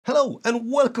Hello and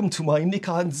welcome to my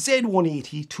Nikon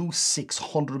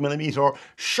Z180-600mm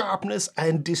sharpness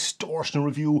and distortion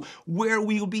review, where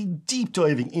we will be deep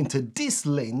diving into this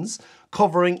lens,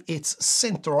 covering its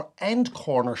center and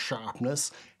corner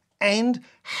sharpness, and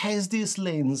has this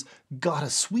lens got a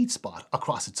sweet spot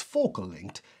across its focal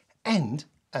length and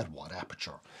at what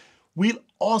aperture. We'll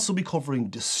also be covering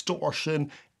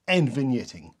distortion and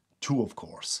vignetting too, of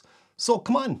course. So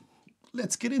come on,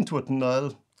 let's get into it and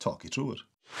I'll talk you through it.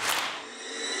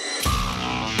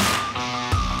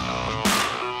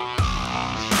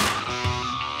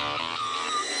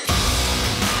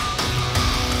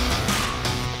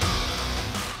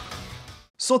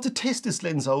 So to test this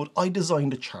lens out, I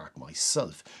designed a chart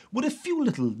myself with a few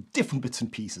little different bits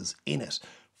and pieces in it.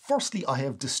 Firstly, I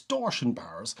have distortion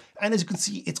bars, and as you can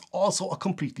see, it's also a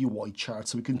completely white chart,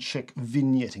 so we can check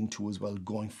vignetting too as well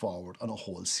going forward on a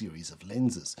whole series of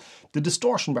lenses. The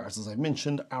distortion bars, as I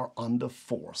mentioned, are on the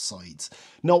four sides.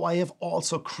 Now, I have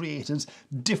also created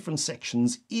different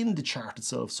sections in the chart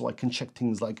itself, so I can check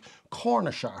things like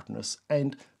corner sharpness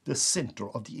and the center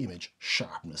of the image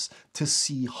sharpness to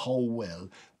see how well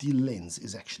the lens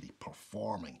is actually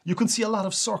performing. You can see a lot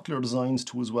of circular designs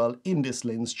too as well in this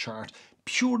lens chart,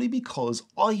 purely because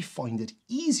I find it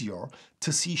easier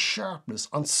to see sharpness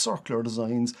on circular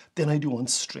designs than I do on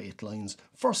straight lines.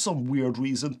 For some weird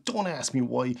reason, don't ask me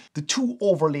why. The two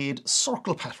overlaid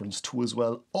circle patterns too as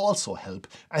well also help,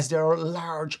 as there are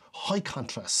large high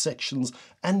contrast sections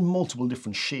and multiple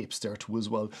different shapes there too as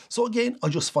well. So again, I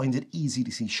just find it easy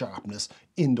to see sharpness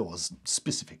in those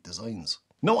specific designs.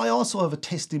 Now, I also have a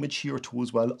test image here too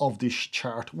as well of this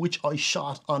chart, which I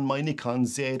shot on my Nikon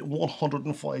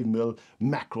Z180-600mm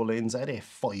macro lens at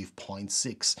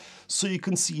f5.6. So you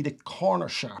can see the corner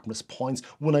sharpness points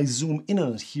when I zoom in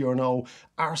on it here now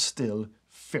are still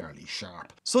fairly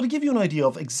sharp. So to give you an idea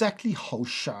of exactly how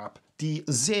sharp the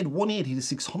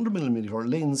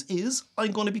Z180-600mm lens is,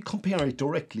 I'm going to be comparing it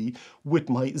directly with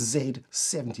my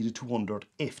Z70-200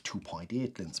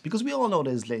 f2.8 lens, because we all know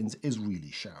this lens is really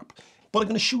sharp. But I'm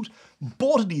going to shoot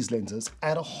both of these lenses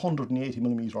at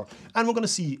 180mm, and we're going to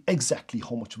see exactly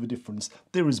how much of a difference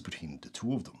there is between the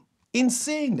two of them. In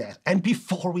saying that, and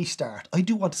before we start, I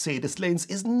do want to say this lens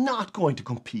is not going to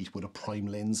compete with a prime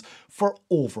lens for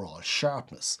overall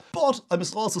sharpness. But I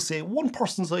must also say one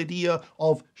person's idea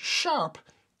of sharp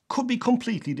could be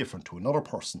completely different to another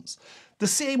person's. The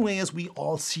same way as we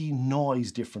all see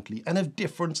noise differently and have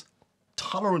different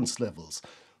tolerance levels.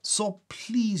 So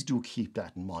please do keep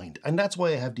that in mind. And that's why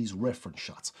I have these reference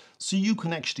shots, so you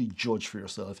can actually judge for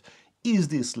yourself, is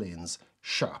this lens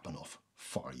sharp enough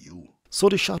for you? So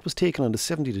this shot was taken on the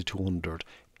 70-200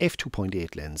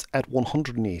 f2.8 lens at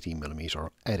 180mm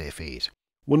at f8.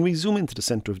 When we zoom into the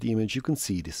center of the image, you can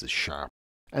see this is sharp,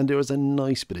 and there is a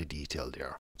nice bit of detail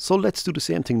there. So let's do the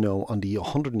same thing now on the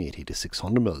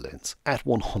 180-600mm lens at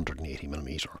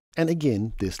 180mm. And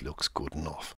again, this looks good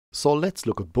enough. So let's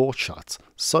look at both shots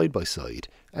side by side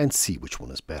and see which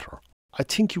one is better. I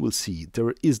think you will see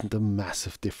there isn't a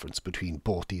massive difference between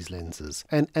both these lenses,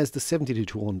 and as the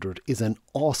 70-200 is an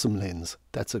awesome lens,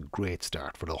 that's a great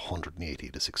start for the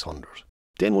 180-600.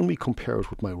 Then when we compare it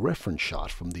with my reference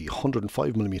shot from the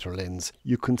 105mm lens,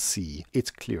 you can see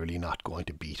it's clearly not going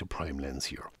to beat a prime lens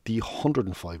here. The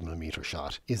 105mm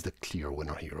shot is the clear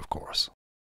winner here, of course.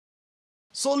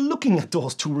 So looking at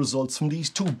those two results from these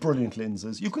two brilliant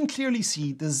lenses, you can clearly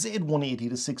see the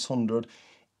Z180-600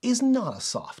 is not a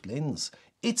soft lens.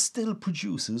 It still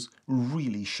produces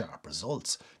really sharp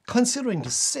results. Considering the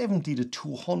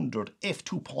 70-200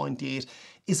 f2.8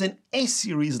 is an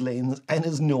S-series lens and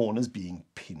is known as being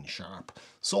pin sharp.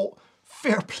 So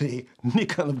fair play,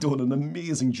 Nikon have done an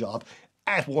amazing job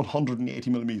at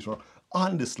 180mm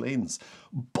on this lens.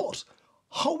 But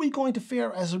how are we going to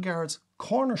fare as regards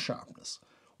corner sharpness?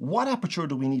 What aperture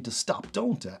do we need to stop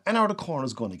down to, and are the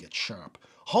corners going to get sharp?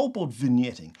 How about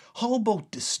vignetting? How about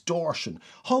distortion?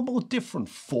 How about different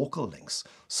focal lengths?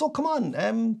 So come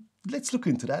on, let's look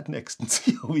into that next and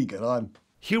see how we get on.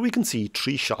 Here we can see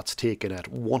three shots taken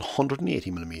at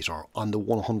 180mm on the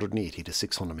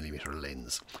 180-600mm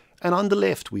lens. And on the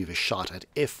left we have a shot at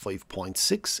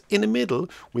f5.6, in the middle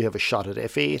we have a shot at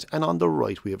f8, and on the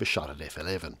right we have a shot at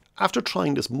f11. After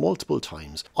trying this multiple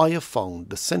times, I have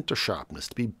found the center sharpness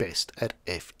to be best at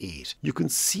f8. You can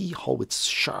see how it's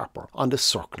sharper on the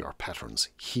circular patterns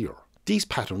here. These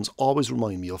patterns always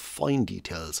remind me of fine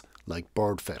details like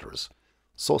bird feathers.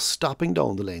 So stopping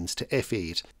down the lens to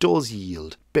f8 does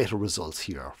yield better results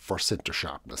here for center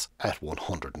sharpness at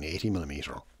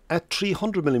 180mm. At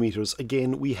 300mm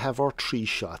again we have our three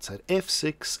shots at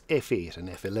f6, f8 and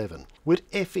f11,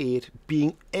 with f8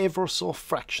 being ever so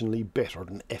fractionally better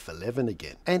than f11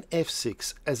 again, and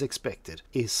f6 as expected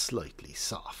is slightly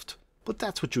soft. But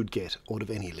that's what you'd get out of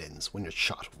any lens when you're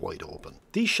shot wide open.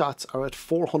 These shots are at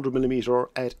 400mm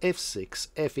at f6,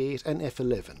 f8 and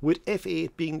f11, with f8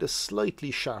 being the slightly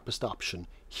sharpest option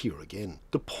here again.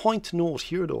 The point to note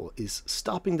here though is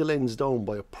stopping the lens down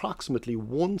by approximately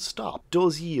one stop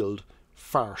does yield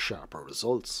far sharper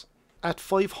results. At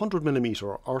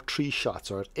 500mm our three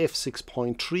shots are at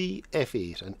f6.3,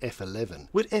 f8 and f11,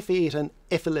 with f8 and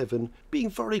f11 being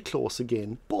very close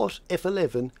again, but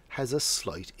f11 has a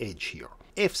slight edge here.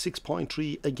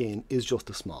 f6.3 again is just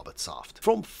a small bit soft.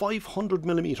 From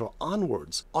 500mm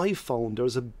onwards, I found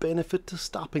there's a benefit to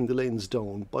stopping the lens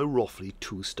down by roughly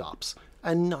 2 stops,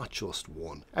 and not just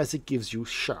one, as it gives you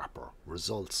sharper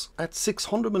results. At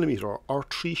 600mm our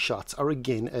three shots are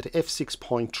again at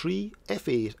f6.3,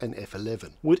 f8 and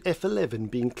f11, with f11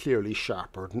 being clearly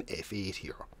sharper than f8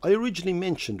 here. I originally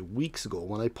mentioned weeks ago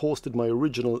when I posted my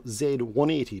original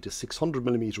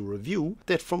Z180-600mm review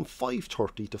that from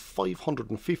 530 to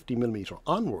 550mm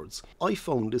onwards I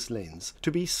found this lens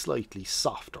to be slightly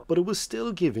softer, but it was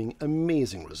still giving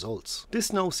amazing results.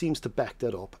 This now seems to back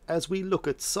that up as we look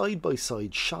at side by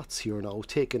side shots here now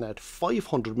taken at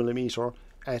 500mm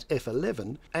at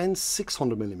f11 and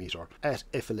 600mm at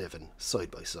f11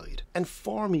 side by side. And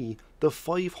for me, the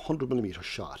 500mm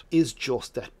shot is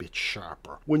just that bit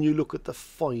sharper when you look at the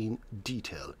fine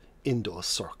detail in those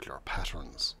circular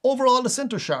patterns. Overall, the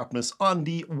center sharpness on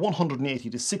the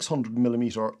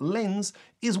 180-600mm lens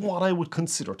is what I would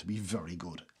consider to be very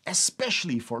good,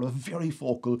 especially for a very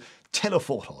focal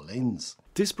telephoto lens.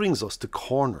 This brings us to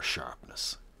corner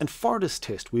sharpness. And for this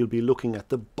test we'll be looking at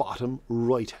the bottom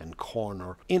right hand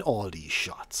corner in all these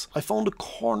shots. I found the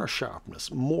corner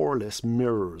sharpness more or less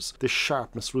mirrors the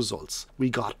sharpness results we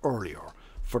got earlier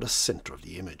for the center of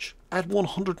the image. At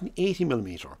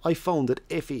 180mm I found that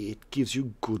f8 gives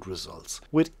you good results,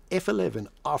 with f11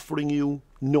 offering you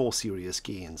no serious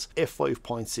gains.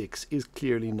 f5.6 is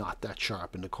clearly not that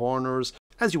sharp in the corners,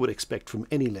 as you would expect from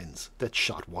any lens that's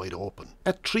shot wide open.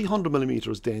 At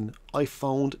 300mm then, I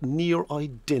found near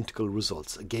identical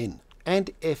results again,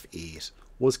 and f8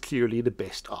 was clearly the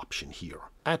best option here.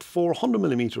 At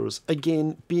 400mm,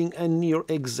 again being a near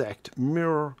exact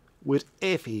mirror, with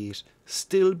f8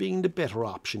 still being the better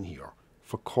option here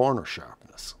for corner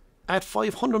sharpness. At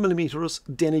 500mm,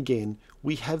 then again,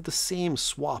 we have the same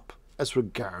swap as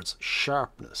regards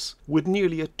sharpness, with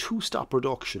nearly a 2-stop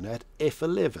reduction at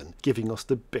f11 giving us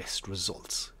the best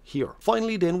results here.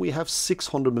 Finally then we have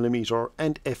 600mm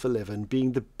and f11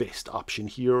 being the best option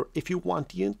here if you want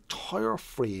the entire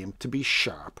frame to be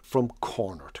sharp from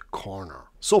corner to corner.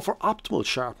 So for optimal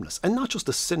sharpness, and not just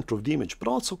the center of the image but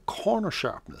also corner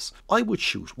sharpness, I would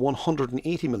shoot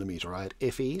 180mm at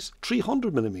f8,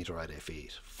 300mm at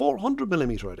f8,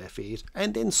 400mm at f8,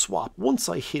 and then swap once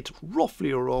I hit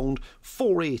roughly around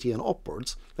 480 and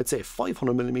upwards. Let's say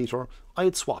 500mm,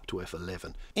 I'd swap to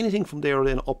f11. Anything from there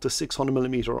then up to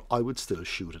 600mm, I would still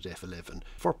shoot at f11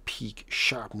 for peak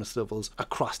sharpness levels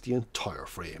across the entire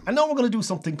frame. And now we're going to do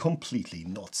something completely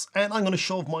nuts, and I'm going to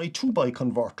shove my 2x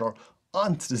converter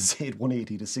onto the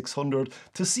Z180-600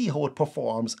 to see how it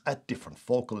performs at different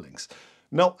focal lengths.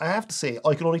 Now, I have to say,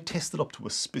 I can only test it up to a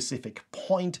specific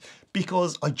point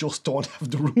because I just don't have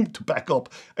the room to back up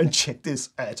and check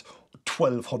this at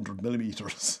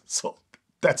 1200mm. So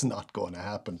that's not going to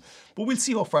happen. But we'll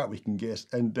see how far we can get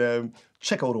and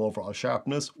check out overall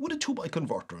sharpness with a 2x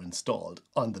converter installed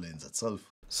on the lens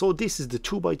itself. So this is the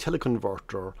 2x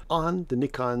teleconverter on the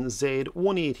Nikon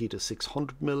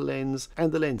Z180-600mm lens,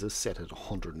 and the lens is set at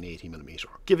 180mm,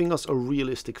 giving us a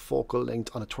realistic focal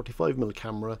length on a 35mm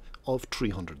camera of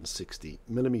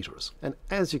 360mm. And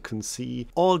as you can see,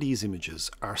 all these images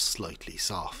are slightly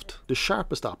soft. The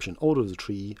sharpest option out of the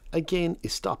three, again,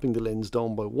 is stopping the lens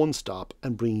down by 1 stop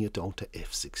and bringing it down to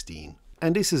f16.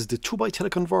 And this is the 2x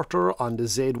teleconverter on the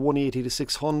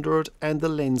Z180-600 and the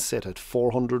lens set at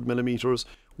 400mm,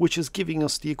 which is giving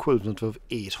us the equivalent of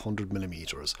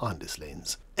 800mm on this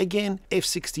lens. Again,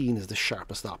 f16 is the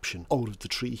sharpest option out of the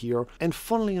three here, and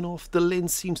funnily enough, the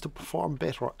lens seems to perform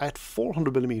better at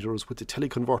 400mm with the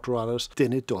teleconverter on it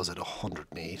than it does at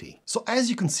 180. So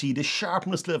as you can see, the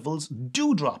sharpness levels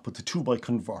do drop with the 2x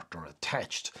converter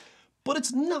attached, but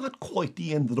it's not quite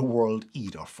the end of the world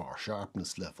either for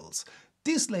sharpness levels.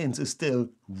 This lens is still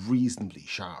reasonably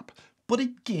sharp, but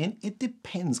again, it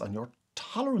depends on your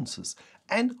tolerances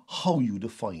and how you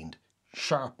defined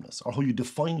sharpness, or how you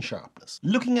define sharpness.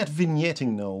 Looking at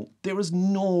vignetting now, there is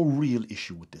no real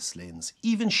issue with this lens.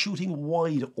 Even shooting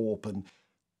wide open,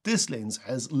 this lens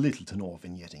has little to no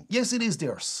vignetting. Yes, it is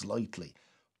there slightly,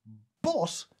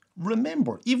 but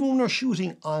remember, even when we're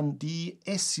shooting on the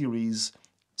S-Series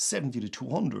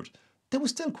 70-200, there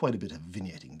was still quite a bit of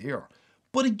vignetting there.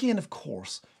 But again, of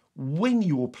course, when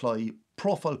you apply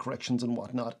profile corrections and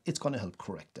whatnot, it's going to help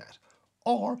correct that.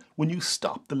 Or when you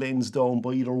stop the lens down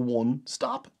by either one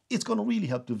stop, it's going to really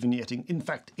help the vignetting. In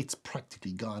fact, it's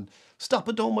practically gone. Stop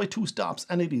it down by 2 stops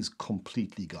and it is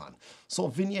completely gone. So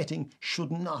vignetting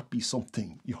should not be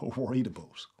something you're worried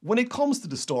about. When it comes to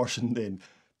distortion then,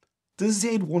 the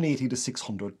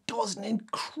Z180-600 does an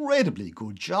incredibly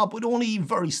good job with only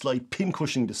very slight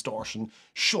pin-cushioning distortion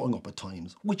showing up at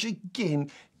times, which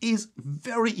again is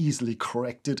very easily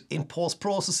corrected in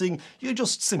post-processing. You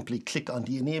just simply click on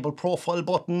the Enable Profile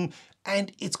button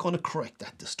and it's going to correct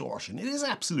that distortion. It is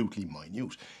absolutely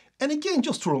minute. And again,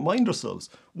 just to remind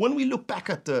ourselves, when we look back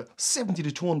at the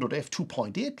 70-200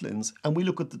 f2.8 lens and we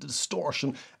look at the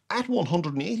distortion at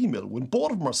 180mm, when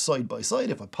both of them are side by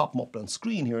side, if I pop them up on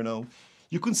screen here now,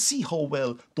 you can see how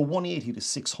well the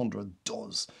 180-600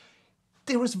 does.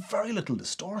 There is very little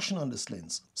distortion on this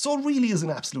lens. So it really is an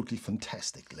absolutely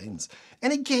fantastic lens.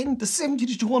 And again, the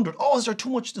 70-200, oh, is there too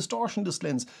much distortion in this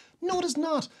lens? No, there's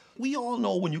not. We all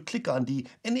know when you click on the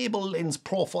Enable Lens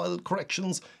Profile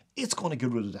Corrections, it's going to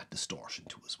get rid of that distortion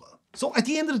too as well. So at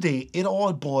the end of the day, it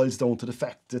all boils down to the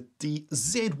fact that the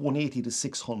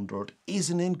Z180-600 is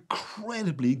an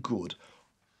incredibly good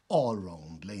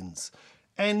all-round lens.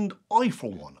 And I, for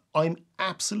one, I'm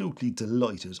absolutely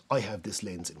delighted I have this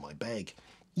lens in my bag.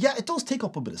 Yeah, it does take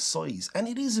up a bit of size and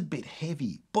it is a bit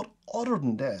heavy, but other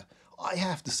than that, I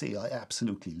have to say I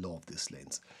absolutely love this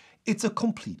lens. It's a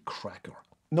complete cracker.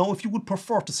 Now, if you would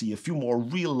prefer to see a few more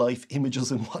real-life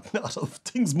images and whatnot of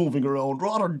things moving around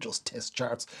rather than just test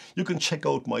charts, you can check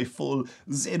out my full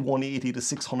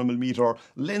Z180-600mm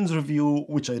lens review,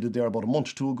 which I did there about a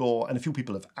month or 2 ago, and a few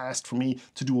people have asked for me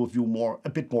to do a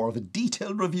bit more of a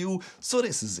detailed review, so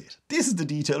this is it. This is the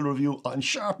detailed review on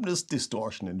sharpness,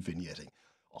 distortion and vignetting.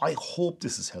 I hope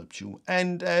this has helped you,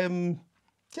 and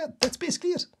yeah, that's basically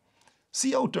it.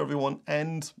 See you out there, everyone,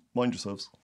 and mind yourselves.